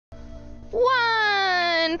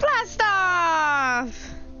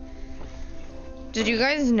Did you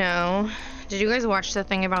guys know? Did you guys watch the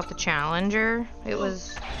thing about the Challenger? It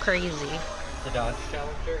was crazy. The Dodge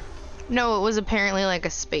Challenger? No, it was apparently like a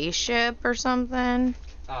spaceship or something.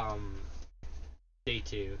 Day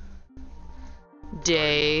 2.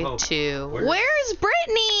 Day 2. Where's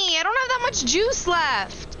Brittany? I don't have that much juice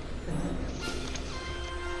left.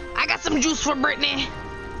 I got some juice for Brittany.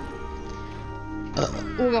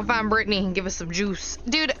 We're gonna find Brittany and give us some juice.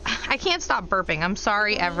 Dude, I can't stop burping. I'm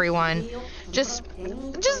sorry, everyone. Just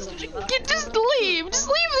leave. Just leave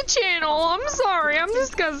the channel. I'm sorry. I'm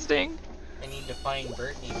disgusting. I need to find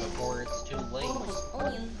Brittany before it's too late.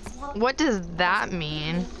 What does that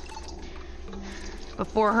mean?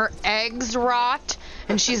 Before her eggs rot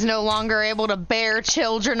and she's no longer able to bear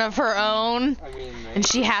children of her own, and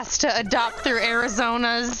she has to adopt through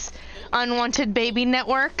Arizona's unwanted baby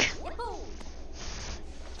network.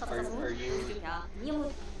 Are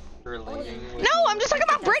you relating with... No, I'm just talking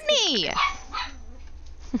about Brittany!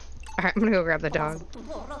 Alright, I'm gonna go grab the dog.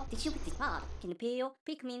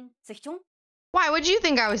 Why? What'd you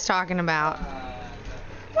think I was talking about?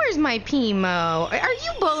 Where's my Pimo? Are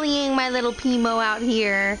you bullying my little Pimo out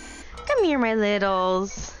here? Come here, my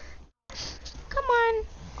littles. Come on.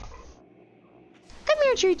 Come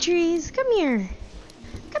here, trees. Come here.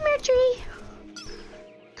 Come here, tree.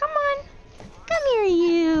 Come on. Come here,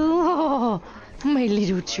 you. Oh, my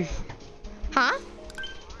little tree. Huh?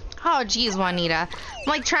 Oh, geez, Juanita. I'm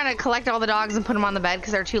like trying to collect all the dogs and put them on the bed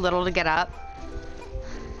because they're too little to get up.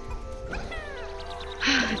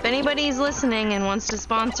 If anybody's listening and wants to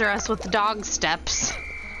sponsor us with dog steps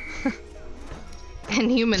and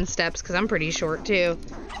human steps, because I'm pretty short too.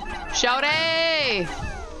 Shouty!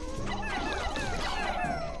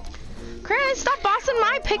 Chris, stop bossing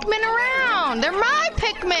my Pikmin around! They're my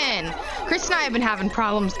Pikmin! Chris and I have been having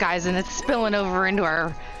problems, guys, and it's spilling over into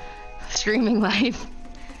our streaming life.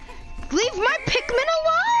 Leave my Pikmin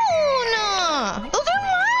alone! Those are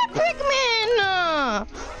my Pikmin!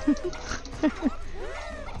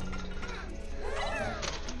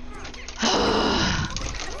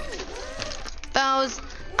 Those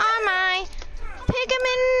are my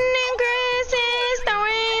Pikmin and Chris is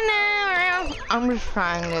throwing around. I'm just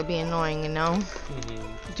trying to be annoying, you know?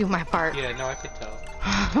 Do my part. Yeah, no, I could tell.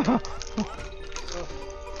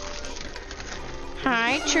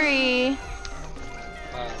 Hi, tree.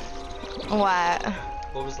 What?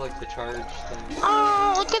 What was like the charge thing?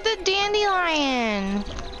 Oh, look at the dandelion.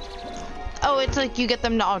 Oh, it's like you get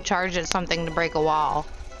them to all charge at something to break a wall.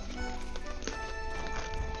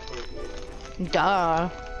 Duh.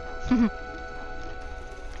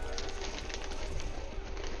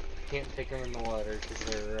 Can't take them in the water because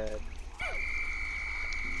they're red.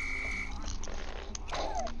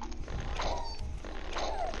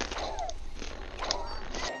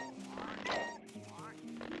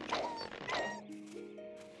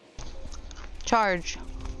 Charge.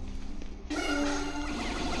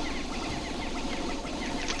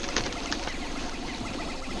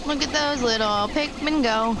 Look at those little Pikmin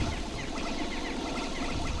go.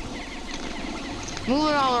 Move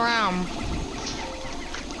it all around.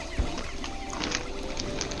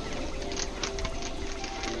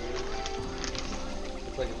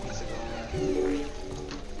 It's like a piece of glass.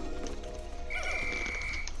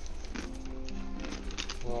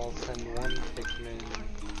 Well, I'll send one Pikmin.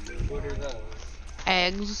 What are those?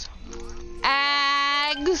 Eggs.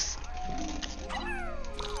 Eggs!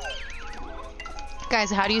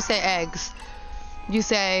 Guys, how do you say eggs? You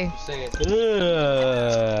say... Say it.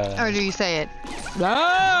 Or do you say it?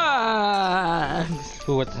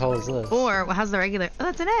 Ooh, what the hell is this? Or, how's the regular... Oh,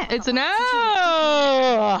 that's an egg. It's an egg!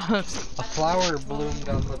 A flower bloomed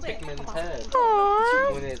on the Pikmin's head.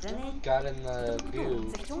 Aww. When it got in the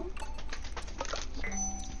goo.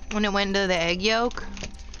 When it went into the egg yolk?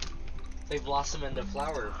 They blossom into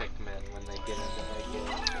flower Pikmin when they get into egg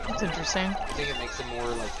yolk. That's interesting. I think it makes them more,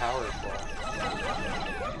 like, powerful.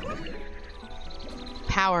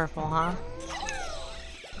 Powerful, huh?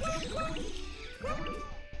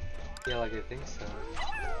 Yeah, like, I think so.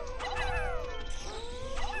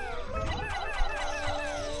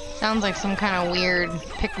 Sounds like some kind of weird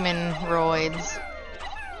Pikmin roids.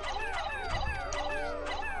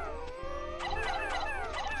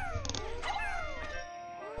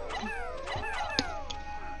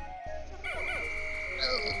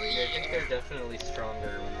 Yeah, I think they're definitely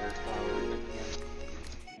stronger when they're flower Pikmin.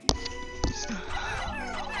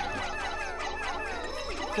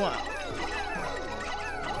 What?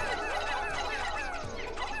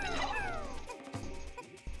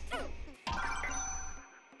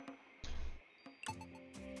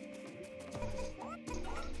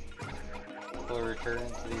 will return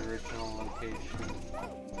to the original location.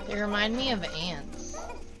 They remind me of ants.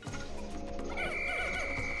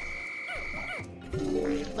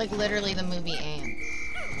 Like literally the movie Ants.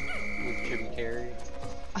 With Jim Carrey?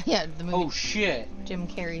 Yeah, the movie. Oh shit! Jim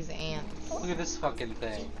Carrey's Ants. Look at this fucking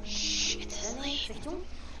thing. Shh, it's asleep.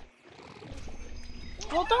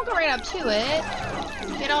 Well, don't go right up to it.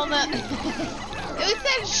 Get all the... It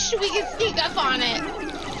said shh, we can sneak up on it.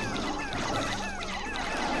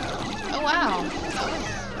 Oh wow.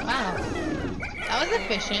 That was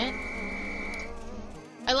efficient.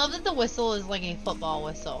 I love that the whistle is like a football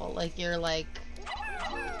whistle. Like you're like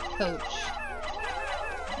coach.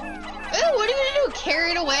 Ooh, what are you gonna do?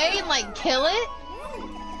 Carry it away and like kill it?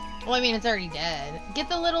 Well, I mean it's already dead. Get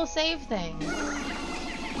the little save thing.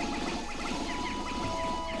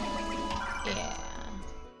 Yeah.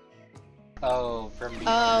 Oh, from behind.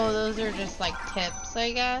 Oh, those are just like tips,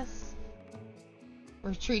 I guess.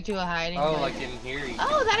 Retreat to a hiding place. Oh, like in here you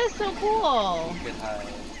Oh, that is so cool. can hide.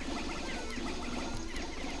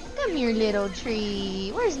 Come here, little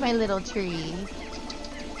tree. Where's my little tree?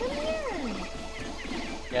 Come here.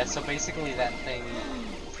 Yeah, so basically that thing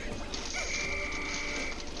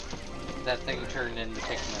turned into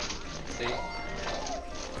Pikmin. See?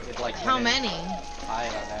 It like How went in- many? I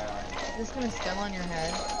don't know. Is this gonna spill on your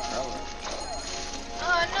head? Probably.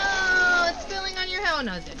 Oh no, it's spilling on your head. Oh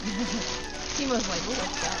no, it didn't. Timo's like,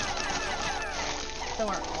 what's that? So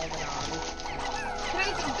are all the dogs. Can I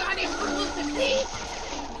get some goddamn rules to see?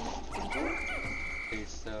 Okay,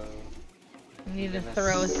 so... You need to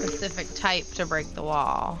throw a specific type to break the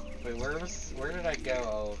wall. Wait, where did I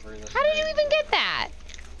go over this? How did you even get that?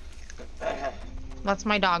 That's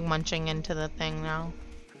my dog munching into the thing now.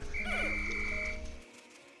 I'm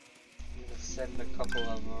gonna send a couple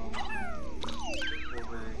of them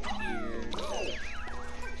over here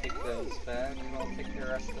to take those back, and I'll take the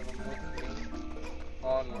rest of them with me.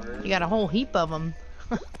 Onward. You got a whole heap of them.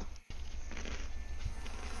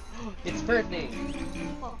 It's Brittany!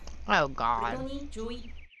 Oh god.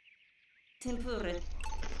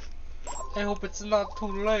 I hope it's not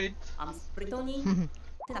too late.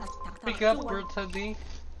 Pick up, Brittany.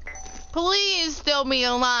 Please still be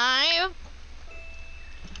alive.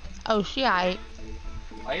 Oh, she aight.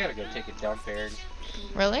 I gotta go take a dump, Erin.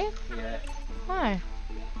 Really? Yeah. Why?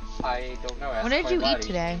 I don't know. Ask What did my you buddy. eat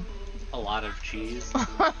today? A lot of cheese.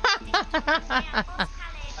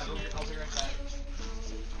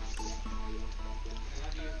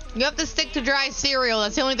 You have to stick to dry cereal.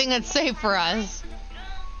 That's the only thing that's safe for us.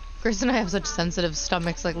 Chris and I have such sensitive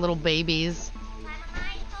stomachs like little babies.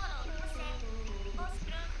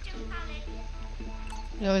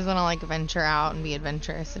 We always want to like venture out and be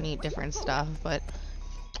adventurous and eat different stuff, but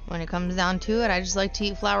when it comes down to it, I just like to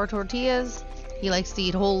eat flour tortillas. He likes to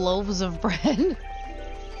eat whole loaves of bread.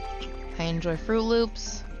 I enjoy Fruit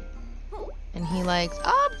Loops. And he likes,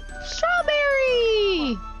 oh,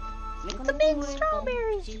 strawberry! It's a big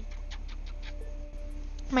strawberry.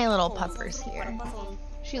 My little pupper's here.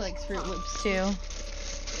 She likes Fruit Loops too.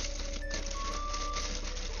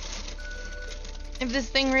 If this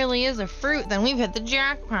thing really is a fruit, then we've hit the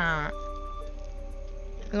jackpot.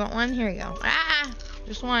 You want one? Here you go. Ah!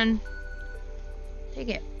 Just one. Take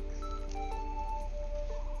it.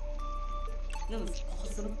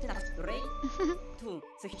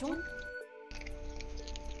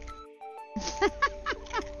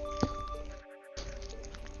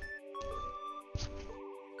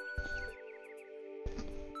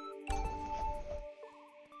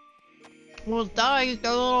 Well, duh, you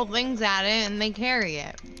throw little things at it and they carry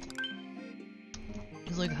it.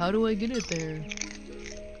 He's like, how do I get it there?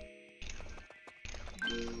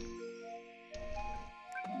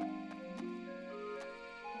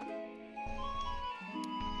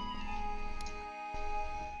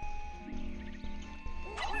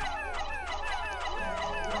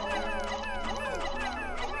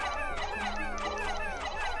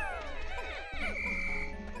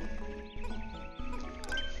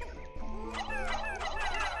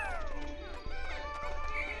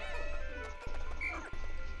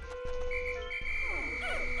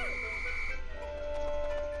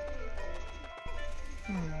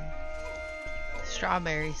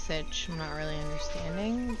 Strawberry sitch, I'm not really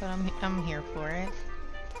understanding, but I'm here for it.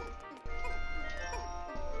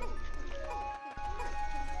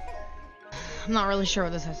 I'm not really sure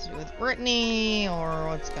what this has to do with Brittany or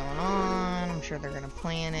what's going on. I'm sure they're gonna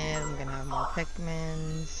plan it. I'm gonna have more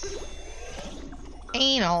Pikmins.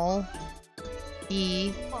 Anal.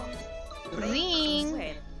 Zing.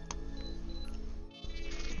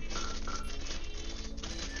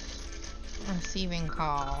 Receiving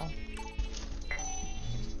call.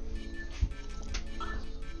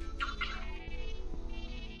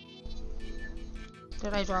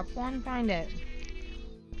 Did I drop one? Find it.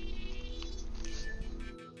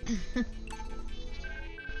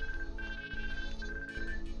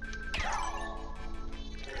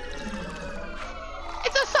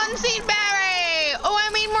 It's a sunseed berry! Oh, I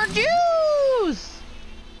made more juice!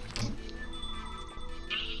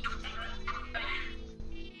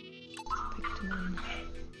 Pikmin.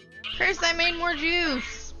 Chris, I made more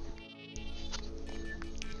juice!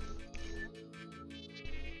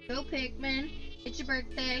 Go Pikmin. It's your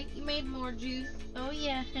birthday. You made more juice. Oh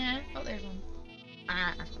yeah, huh? Oh, there's one.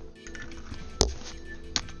 Ah.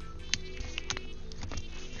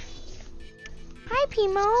 Hi,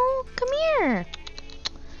 Pimo. Come here.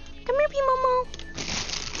 Come here, Pimo.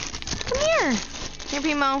 Come here. Here,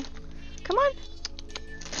 Pimo. Come on.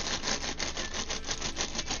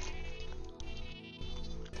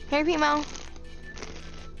 Here, Pimo.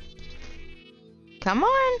 Come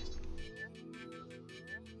on.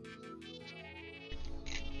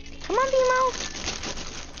 Come on, Pimo.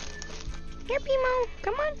 Here, Pimo.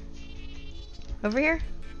 Come on. Over here.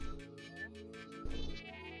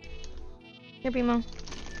 Here, Pimo.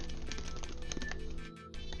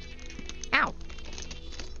 Ow.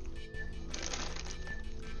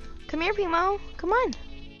 Come here, Pimo. Come on.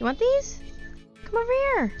 You want these? Come over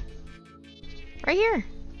here. Right here.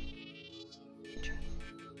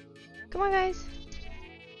 Come on, guys.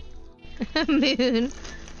 Moon.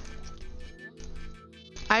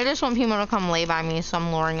 I just want Pimo to come lay by me, so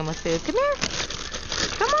I'm luring him with food. Come here.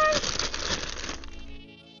 Come on.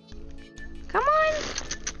 Come on.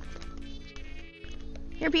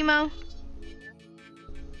 Here, Pimo.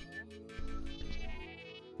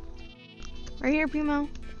 Right here, Pimo.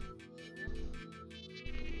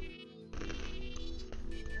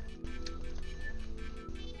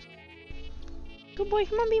 Good boy.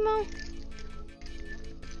 Come on, Pimo.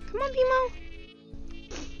 Come on, Pimo.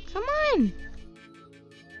 Come on.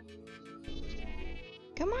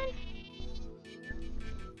 Come on.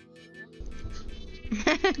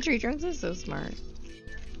 Tree Trunks is so smart.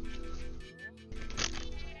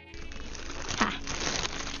 Ha.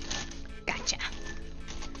 Gotcha.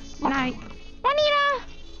 Now, Juanita.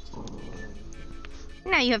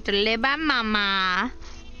 Now you have to live by Mama.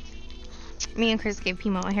 Me and Chris gave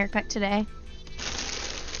Pimo a haircut today.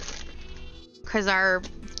 Because our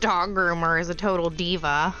dog groomer is a total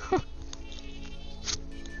diva.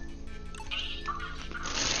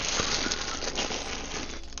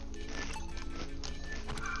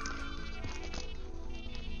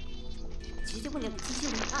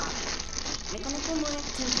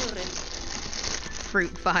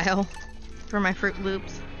 Fruit file for my Fruit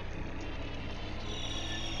Loops.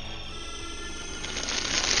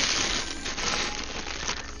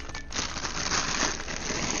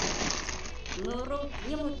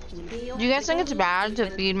 Do you guys think it's bad to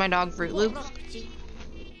feed my dog Fruit Loops?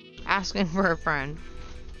 Asking for a friend.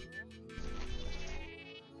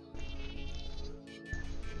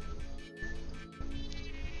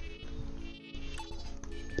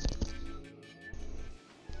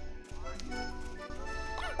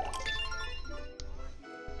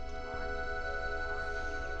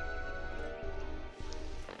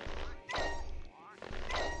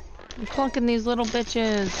 I'm clunking these little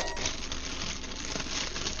bitches.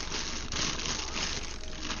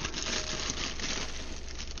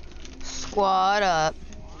 Squat up.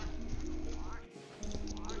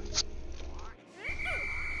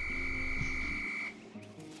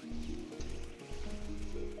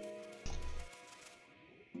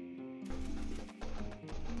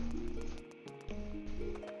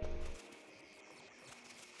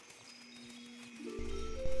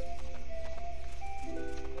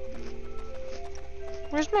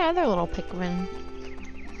 Where's my other little Pikmin?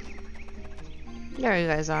 There you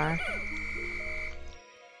guys are.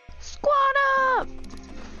 Squat up!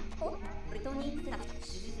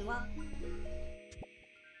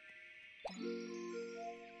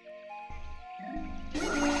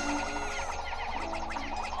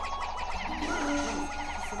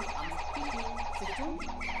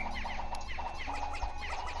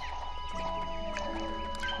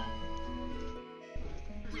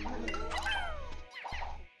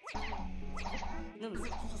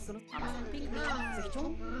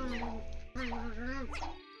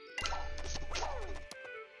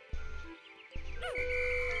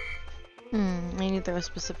 I need a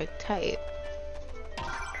specific type.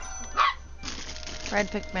 Red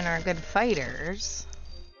Pikmin are good fighters.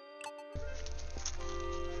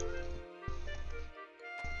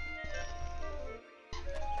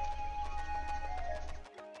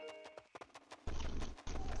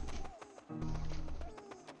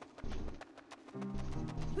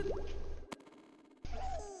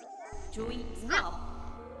 Joey, stop.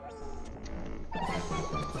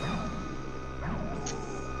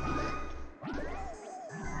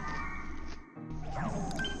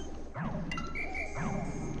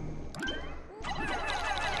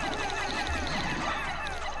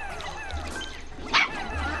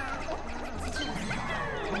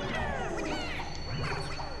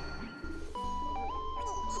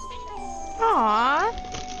 Aww.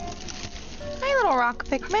 Hi, little rock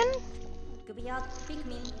Pikmin.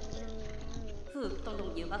 Pikmin. Don't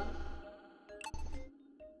know you, but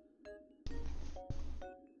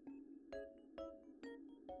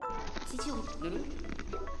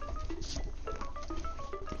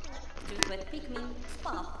Pikmin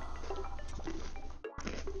stop.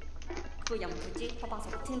 yang 굳이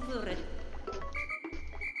papasok temporary.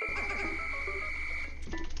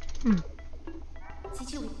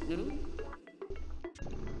 지지우 누르.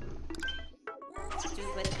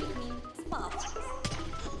 Pikmin stop.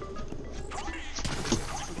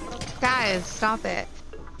 Guys, stop it.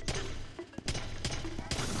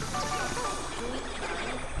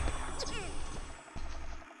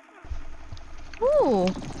 Ooh.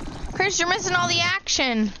 Chris, you're missing all the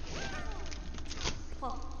action.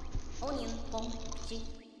 Onion,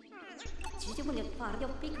 지지분이 파르려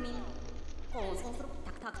Pikmin. 고성스럽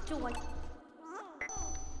탁탁 좋아요.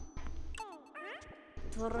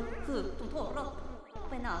 더러 좀 더러.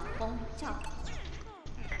 빼나 뻥차.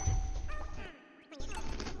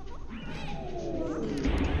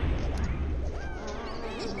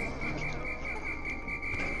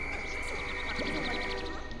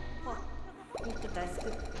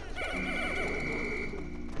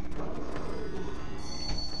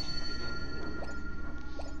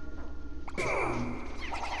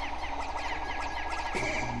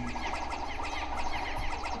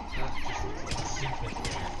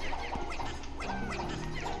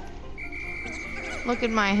 Look at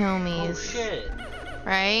my homies. Oh shit.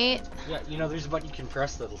 Right? Yeah, you know, there's a button you can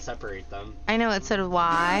press that'll separate them. I know it said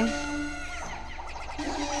Y.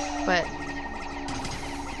 But...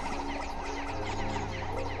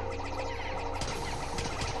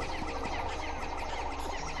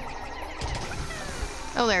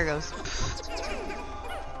 oh, there it goes.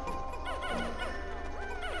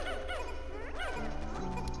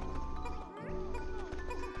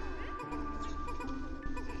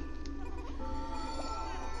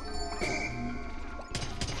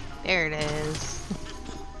 There it is.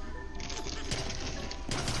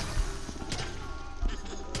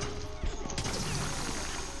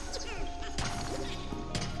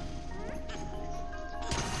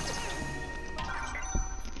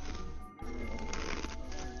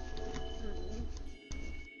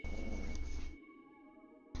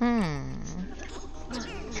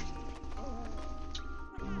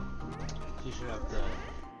 You should have the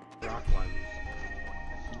rock ones.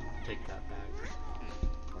 Take that back.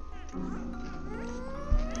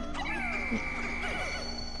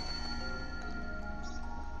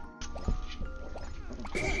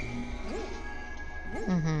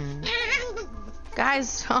 Guys,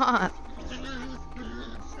 stop.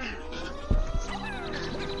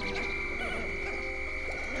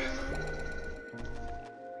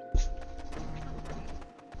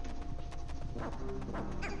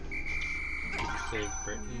 Save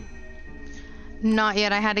Britain. Not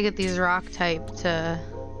yet. I had to get these rock type to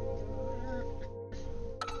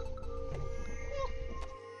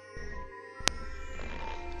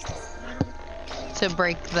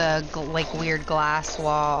break the like weird glass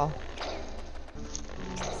wall.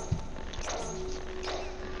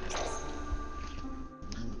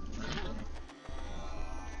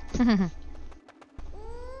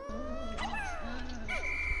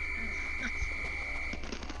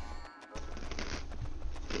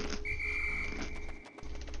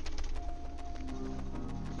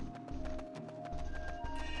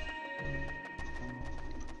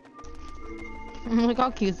 Look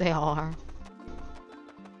how cute they all are.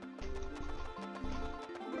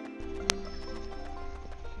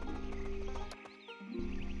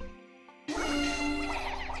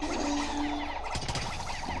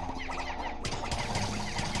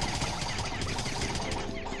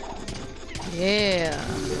 Yeah.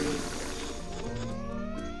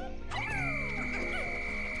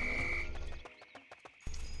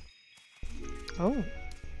 Oh.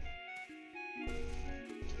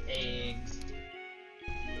 Eggs.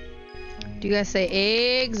 Do you guys say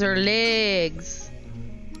eggs or legs?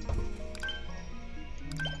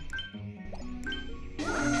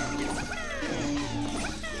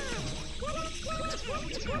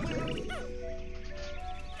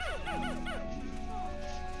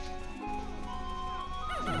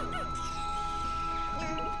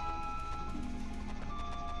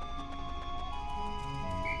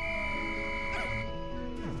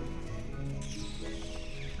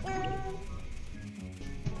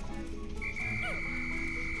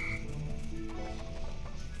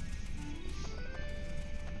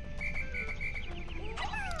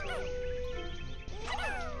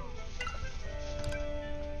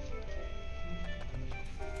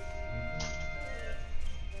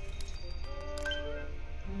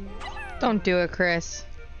 Don't do it, Chris.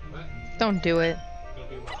 What? Don't do it. Don't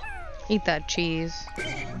do what? Eat that cheese.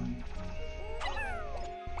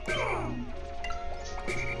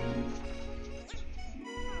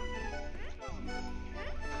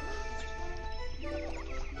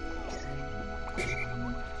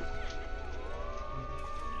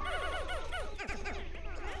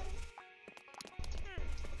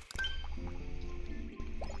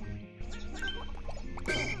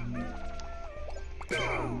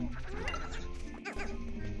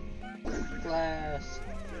 Glass.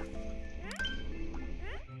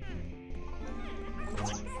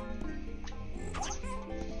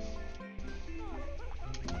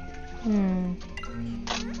 Hmm.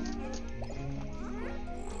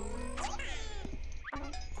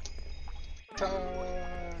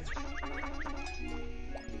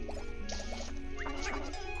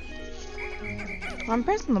 I'm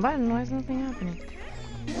pressing the button. Why is nothing happening?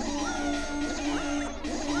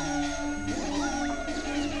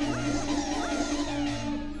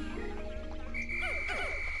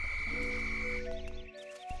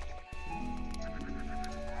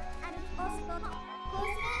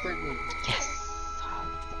 Brittany. Yes.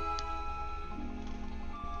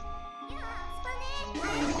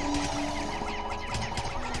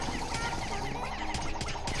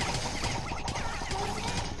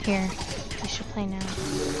 Here, we should play now.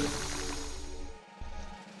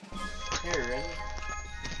 Erin.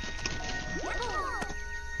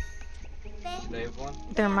 They have one.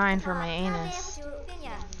 They're mine for my anus.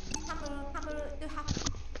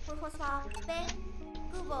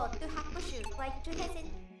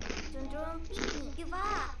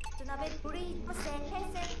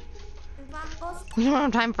 We don't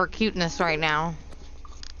have time for cuteness right now.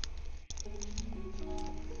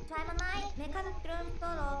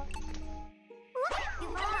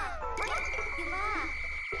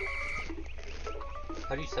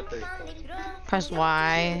 How do you separate them? Press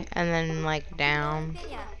Y and then like down.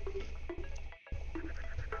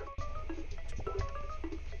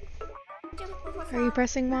 Are you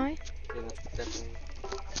pressing Y? Yeah, that's definitely.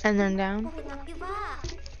 And then down? Oh, there we go.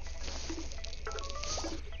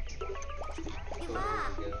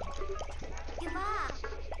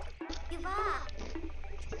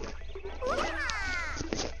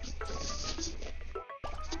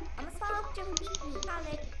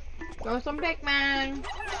 Go some Pikmin!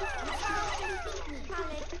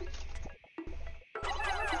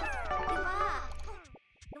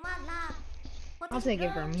 I'll take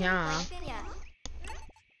it from here.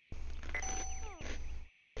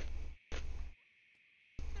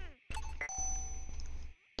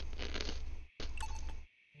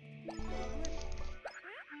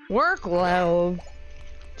 Workload.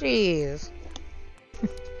 Jeez.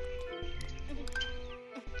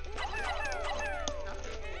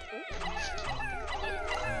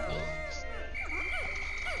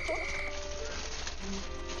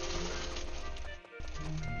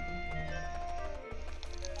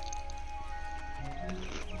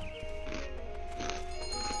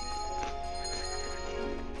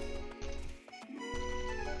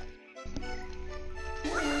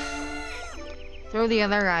 Throw the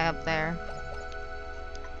other guy up there.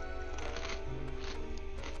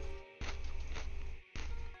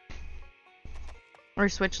 Or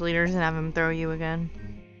switch leaders and have him throw you again.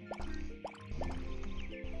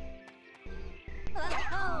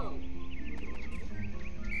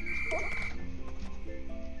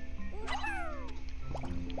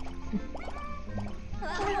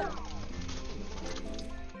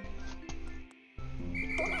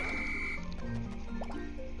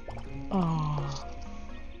 Oh.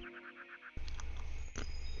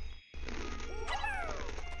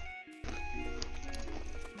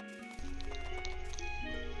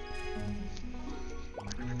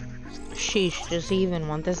 Sheesh, does he even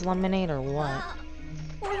want this lemonade or what?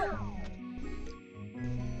 I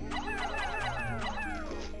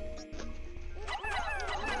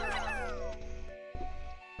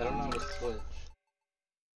don't know how to switch.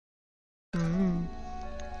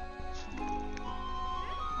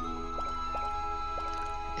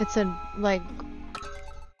 It's a, like,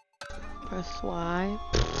 press Y.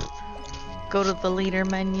 Go to the leader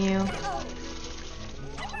menu.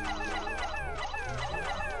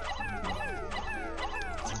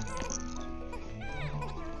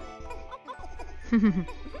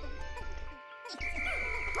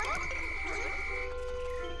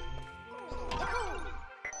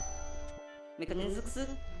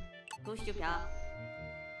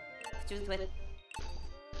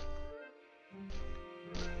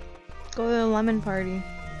 Go to the lemon party.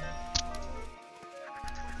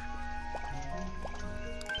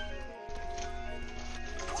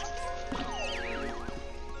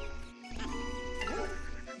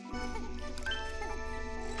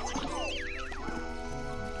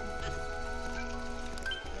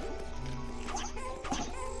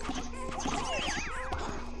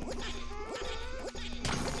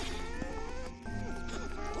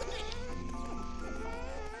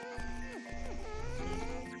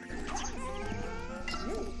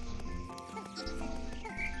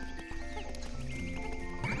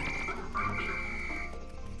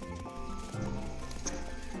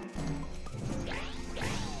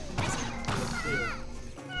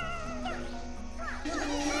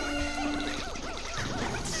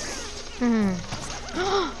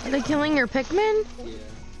 Are they killing your Pikmin? Yeah.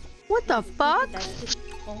 What the fuck?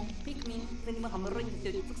 Pikmin venimos a morrer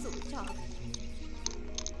de tuksucha.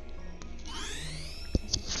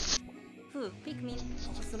 Pikmin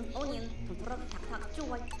some onion to tak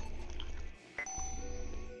joy.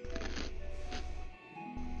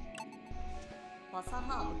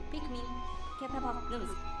 Wasaham Pikmin kepa news.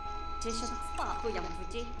 제시 스파 그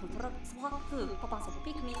양부지 동프로 스파 그 파파서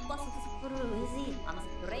피크민 버스 스프루지 아마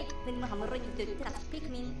브레이크 벤마 하머런 유트 트락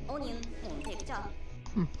피크민 오니언 온 대자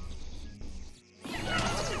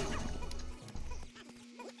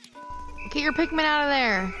Get your Pikmin out of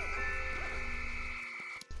there.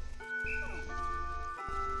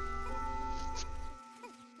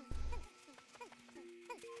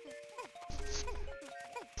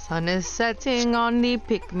 Sun is setting on the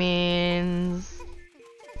Pikmins.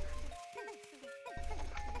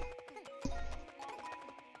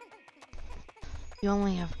 You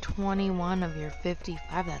only have 21 of your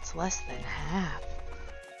 55. That's less than half.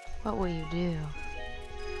 What will you do?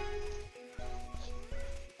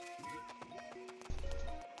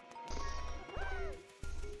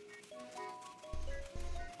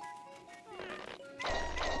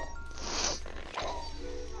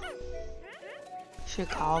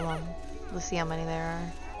 Should call them. Let's see how many there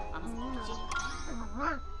are.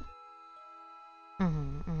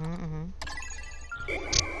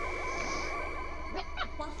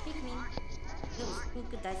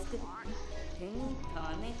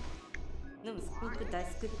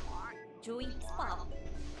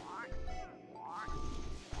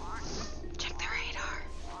 Check the radar.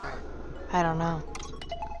 I don't know.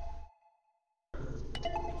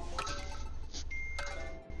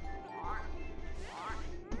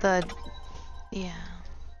 Yeah.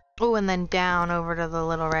 Oh, and then down over to the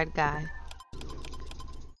little red guy.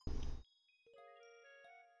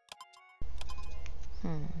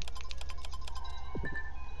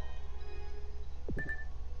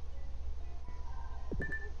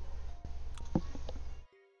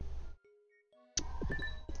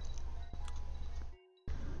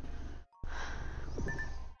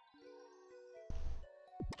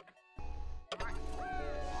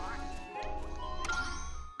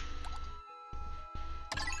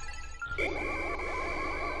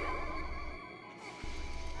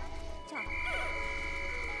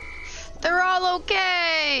 They're all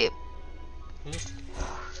okay.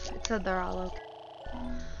 It said they're all okay.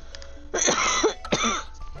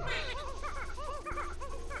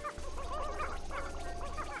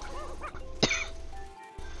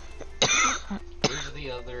 Where's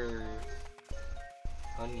the other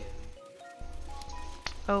onion?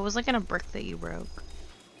 Oh, it was like in a brick that you broke.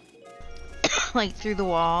 Like through the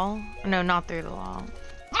wall? No, not through the wall.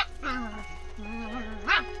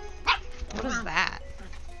 What is that?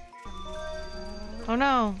 Oh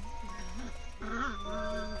no.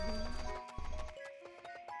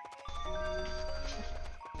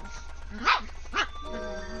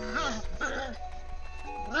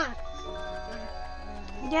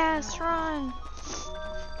 Yes, run.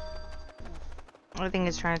 I think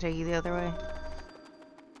it's trying to take you the other way.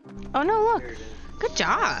 Oh no, look. Good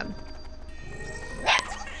job.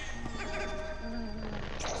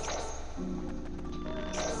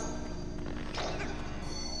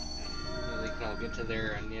 Get to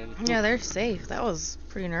their onion. Yeah, they're safe. That was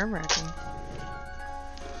pretty nerve-wracking.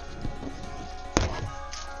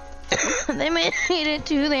 They made it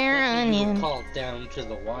to their onion. Called down to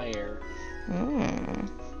the wire.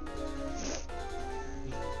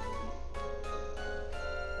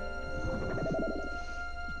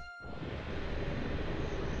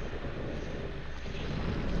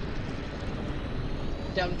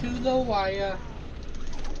 Down to the wire.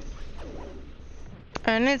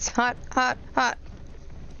 And it's hot, hot, hot.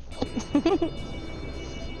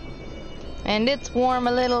 And it's warm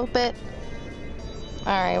a little bit.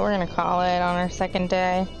 Alright, we're gonna call it on our second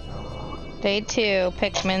day. Day 2,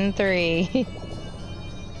 Pikmin 3.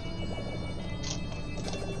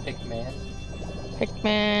 Pikman.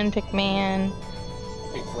 Pikmin, Pikman.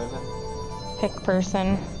 Pick women. Pick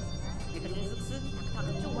person.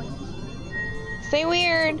 Say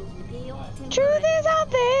weird. Truth is out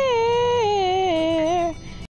there.